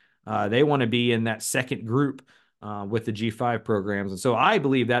III. They want to be in that second group with the G5 programs. And so I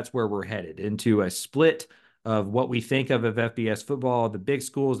believe that's where we're headed, into a split of what we think of FBS football. The big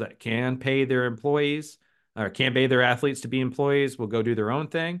schools that can pay their employees or can pay their athletes to be employees will go do their own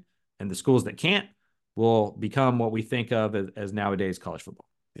thing. And the schools that can't will become what we think of as nowadays college football.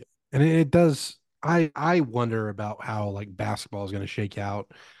 Yeah. And it does. I wonder about how like basketball is going to shake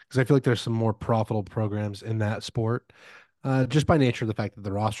out, because I feel like there's some more profitable programs in that sport, just by nature of the fact that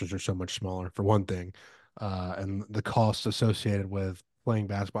the rosters are so much smaller, for one thing, and the costs associated with playing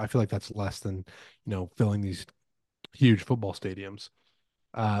basketball. I feel like that's less than, filling these huge football stadiums.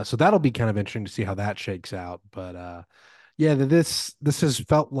 So that'll be kind of interesting to see how that shakes out. But yeah, this has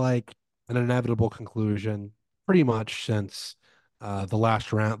felt like an inevitable conclusion pretty much since the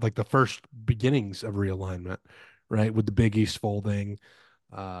last round, like the first beginnings of realignment, right? With the Big East folding,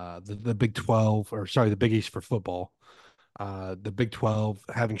 the Big 12, or sorry, the Big East for football, the Big 12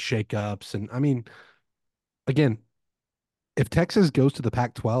 having shakeups. And I mean, again, if Texas goes to the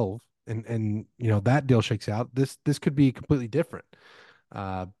Pac-12 and that deal shakes out, this could be completely different.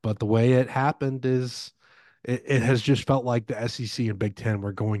 But the way it happened is it has just felt like the SEC and Big Ten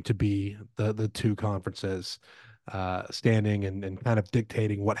were going to be the two conferences standing and kind of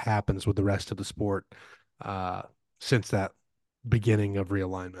dictating what happens with the rest of the sport since that beginning of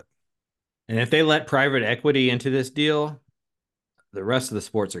realignment. And if they let private equity into this deal, the rest of the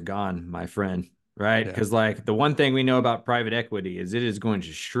sports are gone, my friend. Right? Yeah. Because like the one thing we know about private equity is it is going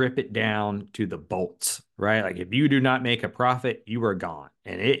to strip it down to the bolts, right? Like if you do not make a profit, you are gone.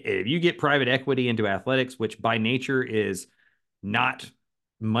 And if you get private equity into athletics, which by nature is not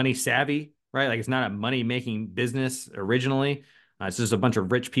money savvy, right? Like it's not a money making business originally. It's just a bunch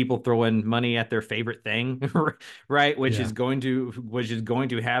of rich people throwing money at their favorite thing, right? Yeah. Which is going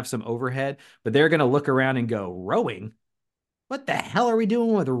to have some overhead, but they're going to look around and go, rowing? What the hell are we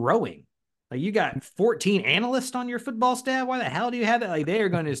doing with rowing? Like you got 14 analysts on your football staff. Why the hell do you have that? Like they are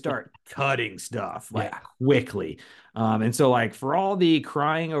going to start cutting stuff like Yeah. quickly. And so like for all the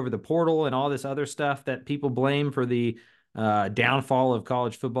crying over the portal and all this other stuff that people blame for the downfall of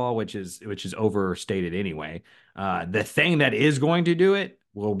college football, which is overstated anyway. The thing that is going to do it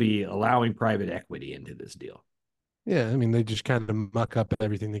will be allowing private equity into this deal. Yeah. I mean, they just kind of muck up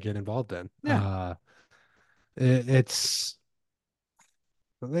everything they get involved in. Yeah. It, it's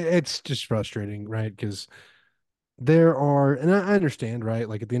it's just frustrating, right? Because there are, and I understand, right?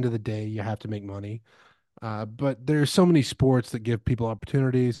 Like at the end of the day, you have to make money. But there's so many sports that give people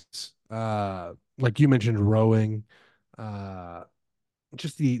opportunities. Like you mentioned, rowing. Uh,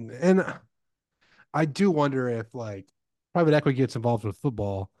 and I do wonder if like private equity gets involved with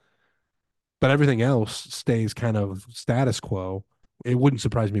football, but everything else stays kind of status quo. It wouldn't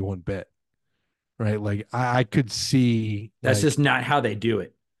surprise me one bit, right? Like I could see That's like, just not how they do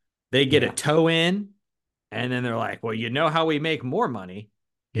it. They get a yeah, toe in. And then they're like, well, you know how we make more money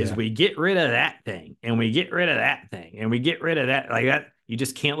is yeah, we get rid of that thing and we get rid of that thing and we get rid of that. Like that, you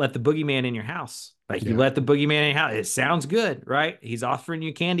just can't let the boogeyman in your house. Like you yeah, let the boogeyman in your house. It sounds good, right? He's offering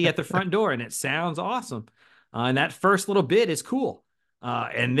you candy at the front door and it sounds awesome. And that first little bit is cool.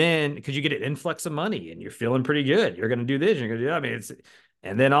 And then because you get an influx of money and you're feeling pretty good, you're going to do this, you're going to do that. I mean,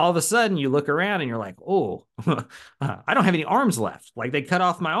 and then all of a sudden you look around and you're like, oh, I don't have any arms left. Like they cut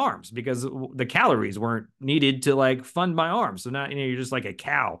off my arms because the calories weren't needed to like fund my arms. So now you're just like a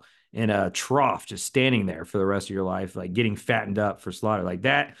cow in a trough, just standing there for the rest of your life, like getting fattened up for slaughter. Like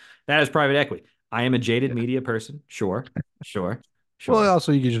that. That is private equity. I am a jaded yeah. media person. Sure, sure, Well, sure.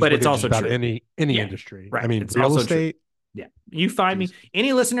 also you can just But look it's at just also about true. any Yeah, industry. I right. mean, It's real also true. estate, Yeah. You find me, geez.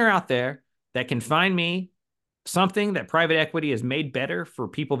 any listener out there that can find me something that private equity has made better for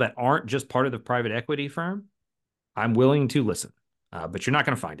people that aren't just part of the private equity firm, I'm willing to listen, but you're not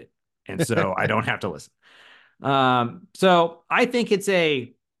going to find it. And so I don't have to listen. So I think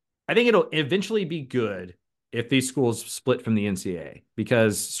it'll eventually be good if these schools split from the NCAA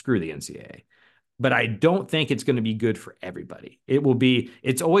because screw the NCAA. But I don't think it's going to be good for everybody.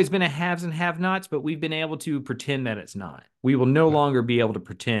 It's always been a haves and have nots, but we've been able to pretend that it's not. We will no longer be able to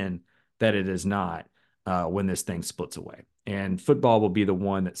pretend that it is not when this thing splits away. And football will be the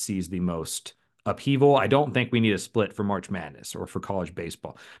one that sees the most upheaval. I don't think we need a split for March Madness or for college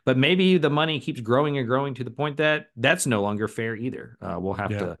baseball, but maybe the money keeps growing and growing to the point that that's no longer fair either. Yeah. We'll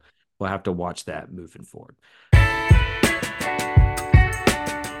have to watch that moving forward.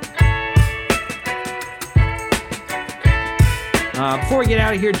 Before we get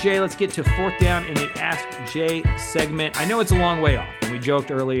out of here, Jay, let's get to fourth down in the Ask Jay segment. I know it's a long way off, and we joked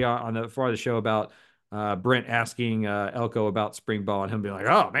early on the before the show about Brent asking Elko about spring ball and him being like,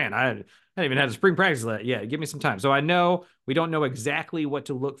 "Oh man, I hadn't even had a spring practice yet. Give me some time." So I know we don't know exactly what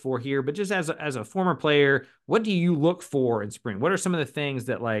to look for here, but just as a former player, what do you look for in spring? What are some of the things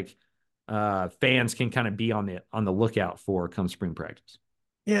that like fans can kind of be on the lookout for come spring practice?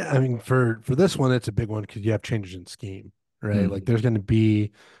 Yeah, I mean, for this one, it's a big one because you have changes in scheme, right? Like Mm-hmm. there's going to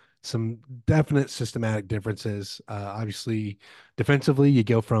be some definite systematic differences. Obviously, defensively, you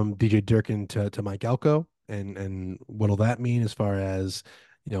go from DJ Durkin to Mike Elko, and what'll that mean as far as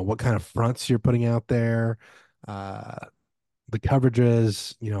what kind of fronts you're putting out there, uh, the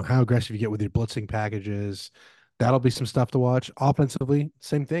coverages, how aggressive you get with your blitzing packages. That'll be some stuff to watch. Offensively,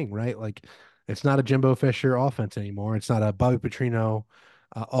 same thing, right? Like it's not a Jimbo Fisher offense anymore. It's not a Bobby Petrino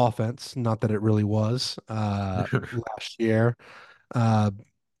offense. Not that it really was last year. Uh,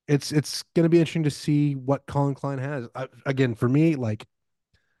 it's going to be interesting to see what Colin Klein has. Again, for me, like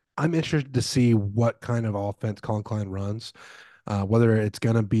I'm interested to see what kind of offense Colin Klein runs, whether it's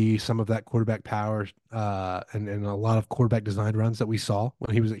going to be some of that quarterback power and a lot of quarterback design runs that we saw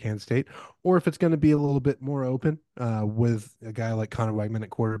when he was at Kansas State, or if it's going to be a little bit more open with a guy like Connor Wegman at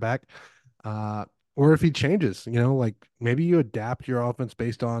quarterback, uh, or if he changes, like maybe you adapt your offense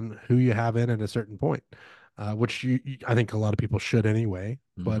based on who you have in at a certain point, which I think a lot of people should anyway.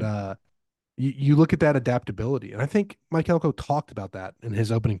 But Mm-hmm. you look at that adaptability, and I think Mike Elko talked about that in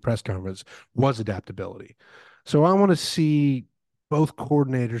his opening press conference was adaptability. So I want to see both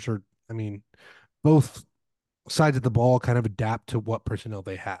coordinators, or I mean, both sides of the ball kind of adapt to what personnel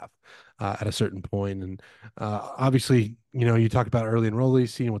they have at a certain point. And obviously, you talked about early enrollees,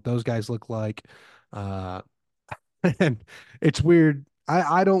 seeing what those guys look like. Uh, and it's weird.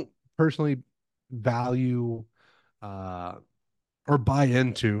 I don't personally value uh, or buy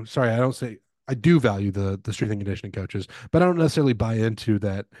into. Sorry, I don't say I do value the strength and conditioning coaches, but I don't necessarily buy into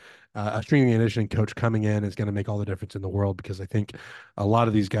that a strength and conditioning coach coming in is going to make all the difference in the world because I think a lot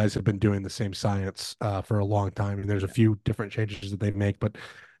of these guys have been doing the same science for a long time, and there's a few different changes that they make, but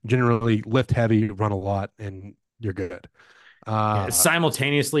generally lift heavy, run a lot, and you're good. Yeah, it's Uh,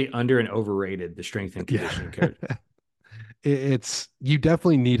 simultaneously under and overrated the strength and yeah, conditioning coach. it's you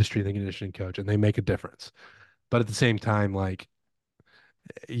definitely need a strength and conditioning coach, and they make a difference. But at the same time, like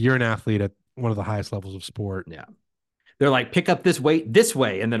you're an athlete at one of the highest levels of sport. Yeah. They're like, pick up this weight this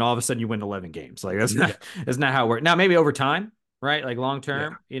way, and then all of a sudden you win 11 games. Like Yeah, that's not how it works. Now, maybe over time, right? Like long yeah.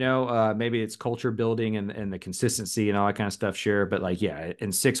 term, maybe it's culture building and the consistency and all that kind of stuff, sure. But like, yeah,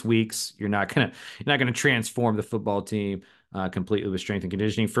 in 6 weeks, you're not gonna transform the football team completely with strength and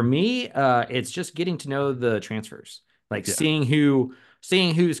conditioning. For me, it's just getting to know the transfers, like Yeah.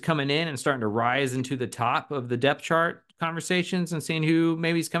 seeing who's coming in and starting to rise into the top of the depth chart conversations and seeing who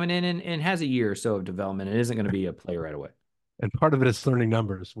maybe is coming in and has a year or so of development and isn't going to be a player right away. And part of it is learning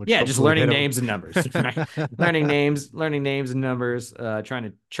numbers, which Yeah, just hopefully they learning don't. names and numbers, right? Learning names and numbers, trying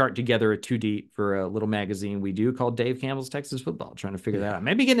to chart together a two deep for a little magazine we do called Dave Campbell's Texas Football, trying to figure that Yeah. out.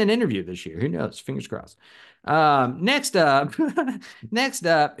 Maybe get an interview this year. Who knows? Fingers crossed. Next up, next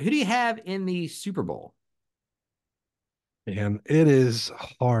up, who do you have in the Super Bowl? And it is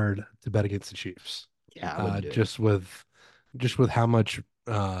hard to bet against the Chiefs. Yeah, I Uh, wouldn't do it. just with just with how much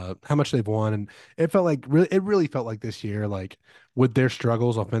they've won. And it really felt like this year, like with their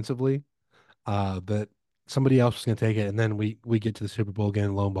struggles offensively, that somebody else was gonna take it. And then we get to the Super Bowl again,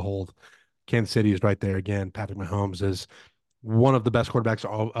 and lo and behold, Kansas City is right there again. Patrick Mahomes is one of the best quarterbacks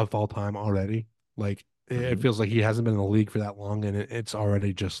of all time already. Like it Mhm. feels like he hasn't been in the league for that long, and it's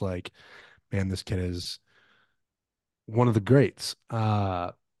already just like, man, this kid is one of the greats.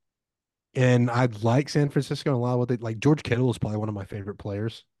 And I like San Francisco and a lot of what they like. George Kittle is probably one of my favorite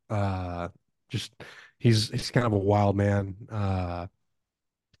players. Just he's kind of a wild man.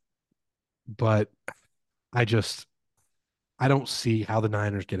 But I just I don't see how the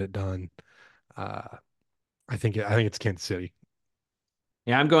Niners get it done. Uh, I think it's Kansas City.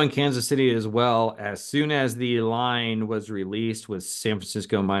 Yeah, I'm going Kansas City as well. As soon as the line was released with San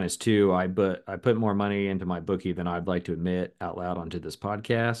Francisco -2, I put more money into my bookie than I'd like to admit out loud onto this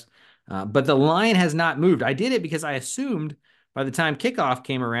podcast. But the line has not moved. I did it because I assumed by the time kickoff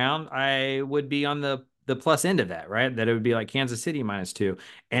came around, I would be on the plus end of that, right? That it would be like Kansas City -2.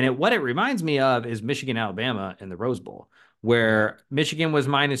 And what it reminds me of is Michigan, Alabama in the Rose Bowl, Yeah. where Michigan was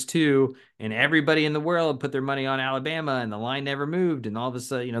 -2 and everybody in the world put their money on Alabama and the line never moved. And all of a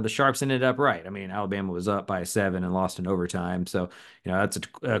sudden, the Sharps ended up right. I mean, Alabama was up by 7 and lost in overtime. So, that's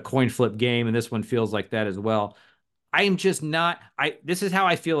a coin flip game. And this one feels like that as well. I am just not, this is how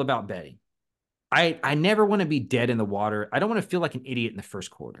I feel about betting. I never want to be dead in the water. I don't want to feel like an idiot in the first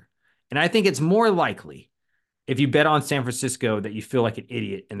quarter. And I think it's more likely if you bet on San Francisco that you feel like an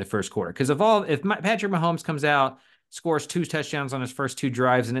idiot in the first quarter. Because if Patrick Mahomes comes out, scores 2 touchdowns on his first 2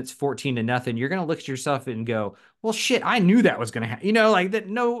 drives, and it's 14-0, you're gonna look at yourself and go, "Well, shit, I knew that was gonna happen." Like that.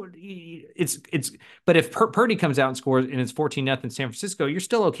 No, it's. But if Purdy comes out and scores and it's 14-0 San Francisco, you're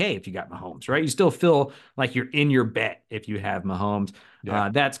still okay if you got Mahomes, right? You still feel like you're in your bet if you have Mahomes. Yeah.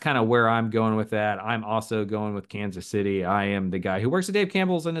 That's kind of where I'm going with that. I'm also going with Kansas City. I am the guy who works at Dave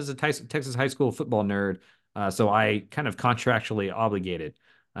Campbell's and is a Texas high school football nerd. So I kind of contractually obligated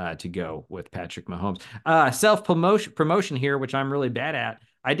to go with Patrick Mahomes. Self promotion here, which I'm really bad at.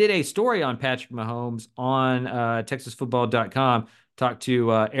 I did a story on Patrick Mahomes on TexasFootball.com. Talked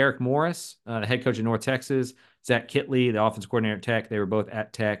to Eric Morris, the head coach of North Texas, Zach Kitley, the offensive coordinator at Tech. They were both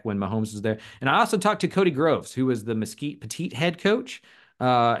at Tech when Mahomes was there. And I also talked to Cody Groves, who was the Mesquite Petite head coach.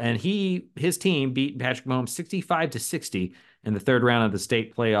 And his team beat Patrick Mahomes 65-60 in the third round of the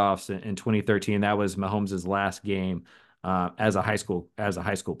state playoffs in 2013. That was Mahomes' last game as a high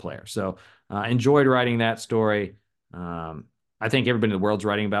school player. So enjoyed writing that story. I think everybody in the world's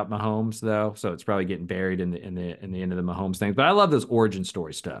writing about Mahomes though, so it's probably getting buried in the end of the Mahomes thing. But I love those origin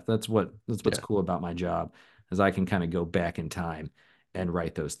story stuff. That's what's Yeah. cool about my job, is I can kind of go back in time and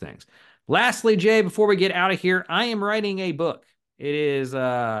write those things. Lastly, Jay, before we get out of here, I am writing a book. It is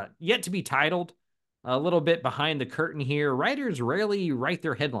yet to be titled. A little bit behind the curtain here. Writers rarely write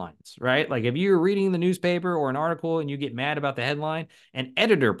their headlines, right? Like if you're reading the newspaper or an article and you get mad about the headline, an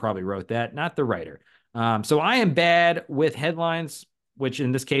editor probably wrote that, not the writer. So I am bad with headlines. which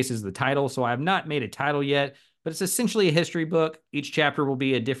in this case is the title. So I have not made a title yet, but it's essentially a history book. Each chapter will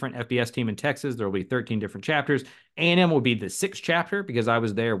be a different FBS team in Texas. There will be 13 different chapters. A&M will be the 6th chapter because I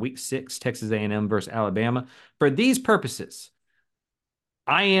was there week 6, Texas A&M versus Alabama. For these purposes,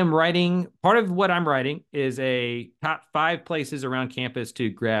 I am writing, part of what I'm writing is a top 5 places around campus to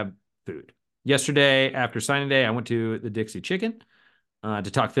grab food. Yesterday, after signing day, I went to the Dixie Chicken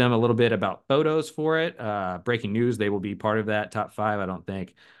to talk to them a little bit about photos for it. Breaking news, they will be part of that top 5, I don't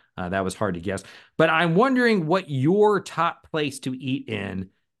think. That was hard to guess. But I'm wondering what your top place to eat in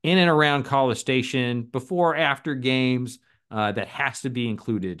and around College Station, before or after games, that has to be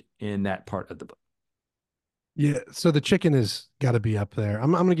included in that part of the book. Yeah, so the chicken has got to be up there.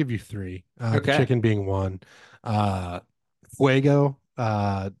 I'm gonna give you 3. The Okay. chicken being 1. Fuego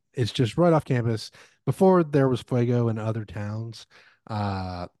is just right off campus. Before there was Fuego in other towns.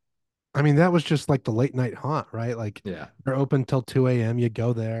 Uh, I mean, that was just like the late night haunt, right? Like Yeah. they're open till 2 a.m. You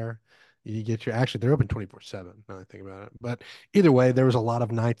go there, you get your actually they're open 24/7 now that I think about it. But either way, there was a lot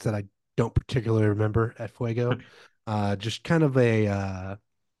of nights that I don't particularly remember at Fuego. Just kind of a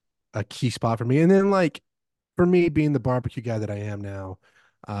key spot for me. And then like for me being the barbecue guy that I am now,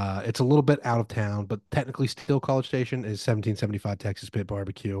 it's a little bit out of town, but technically still College Station is 1775 Texas Pit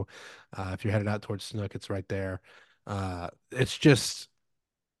Barbecue. If you're headed out towards Snook, it's right there. It's just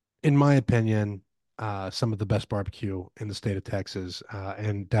in my opinion, some of the best barbecue in the state of Texas,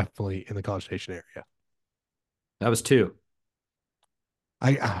 and definitely in the College Station area. That was 2.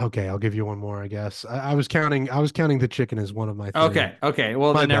 Okay, I'll give you one more, I guess. I was counting the chicken as one of my 3. Okay. Okay.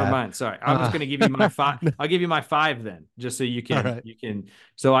 Well, My then never bad. mind. Sorry. I was going to give you my 5. No, I'll give you my 5 then, just so all right. you can.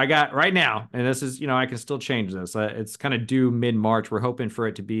 So I got right now, and this is, I can still change this. It's kind of due mid-March. We're hoping for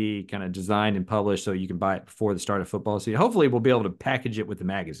it to be kind of designed and published so you can buy it before the start of football season. Hopefully, we'll be able to package it with the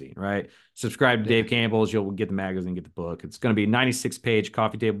magazine, right? Subscribe to Yeah. Dave Campbell's. You'll get the magazine, get the book. It's going to be a 96-page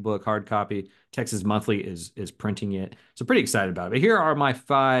coffee table book, hard copy. Texas Monthly is printing it. So pretty excited about it. But here are my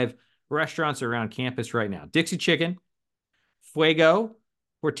 5 restaurants around campus right now. Dixie Chicken, Fuego,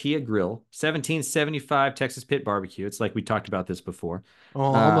 Tortilla Grill, 1775 Texas Pit Barbecue. It's like we talked about this before.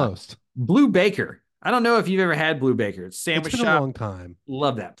 Oh, Uh, almost. Blue Baker. I don't know if you've ever had Blue Baker. It's a It's sandwich been a shop. long time.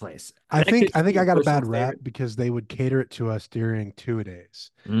 Love that place. I That think could I be think a I got a personal bad rap favorite. because they would cater it to us during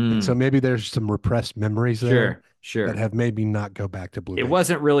 2-a-days. And so Mm, maybe there's some repressed memories there sure, that sure. have made me not go back to Blue It Baker.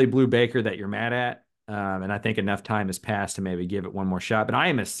 wasn't really Blue Baker that you're mad at. And I think enough time has passed to maybe give it one more shot. But I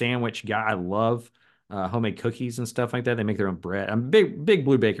am a sandwich guy. I love homemade cookies and stuff like that. They make their own bread. I'm a big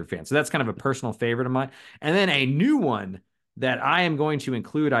Blue Baker fan. So that's kind of a personal favorite of mine. And then a new one that I am going to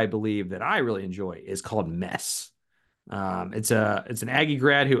include, I believe, that I really enjoy is called Mess. It's an Aggie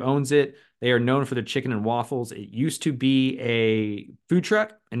grad who owns it. They are known for their chicken and waffles. It used to be a food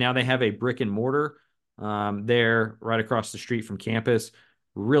truck, and now they have a brick and mortar there right across the street from campus.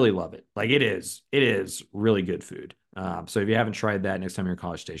 Really love it. Like it is really good food. So if you haven't tried that, next time you're in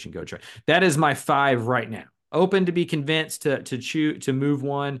College Station, go try. That is my 5 right now. Open to be convinced to move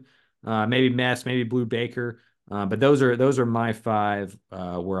one, maybe Mess, maybe Blue Baker. But those are my 5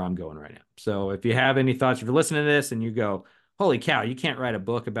 where I'm going right now. So if you have any thoughts, if you're listening to this and you go, "Holy cow, you can't write a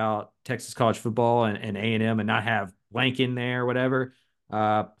book about Texas college football and A&M and not have blank in there or whatever,"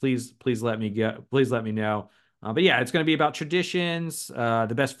 please let me go. Please let me know. But yeah, it's going to be about traditions,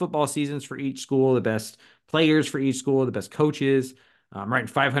 the best football seasons for each school, the best players for each school, the best coaches. I'm writing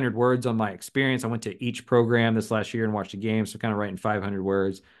 500 words on my experience. I went to each program this last year and watched a game, so kind of writing 500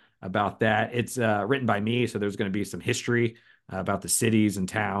 words about that. It's written by me, so there's going to be some history about the cities and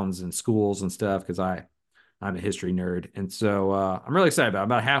towns and schools and stuff because I'm a history nerd, and so I'm really excited about it. I'm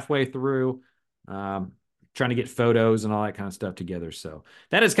about halfway through, um, trying to get photos and all that kind of stuff together. So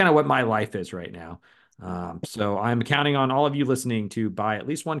that is kind of what my life is right now. So I'm counting on all of you listening to buy at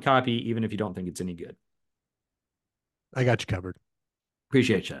least one copy, even if you don't think it's any good. I got you covered.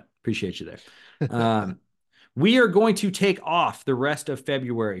 Appreciate you. Appreciate you there. We are going to take off the rest of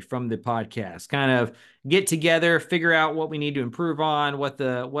February from the podcast, kind of get together, figure out what we need to improve on,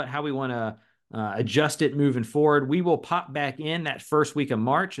 how we want to adjust it moving forward. We will pop back in that first week of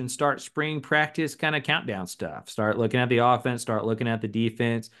March and start spring practice kind of countdown stuff. Start looking at the offense, start looking at the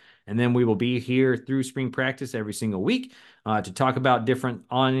defense, and then we will be here through spring practice every single week to talk about different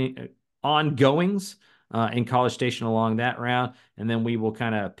ongoings in College Station along that round. And then we will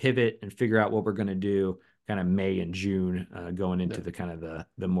kind of pivot and figure out what we're going to do kind of May and June going into the kind of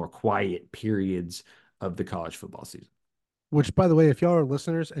the more quiet periods of the college football season. Which, by the way, if y'all are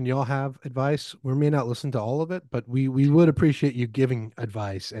listeners and y'all have advice, we may not listen to all of it, but we would appreciate you giving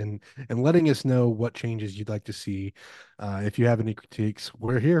advice and letting us know what changes you'd like to see. If you have any critiques,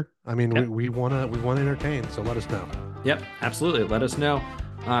 we're here. I mean, Yep. we wanna entertain, so let us know. Yep, absolutely. Let us know.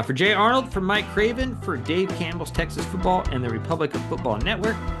 For Jay Arnold, for Mike Craven, for Dave Campbell's Texas Football and the Republic of Football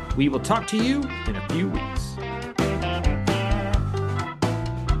Network, we will talk to you in a few weeks.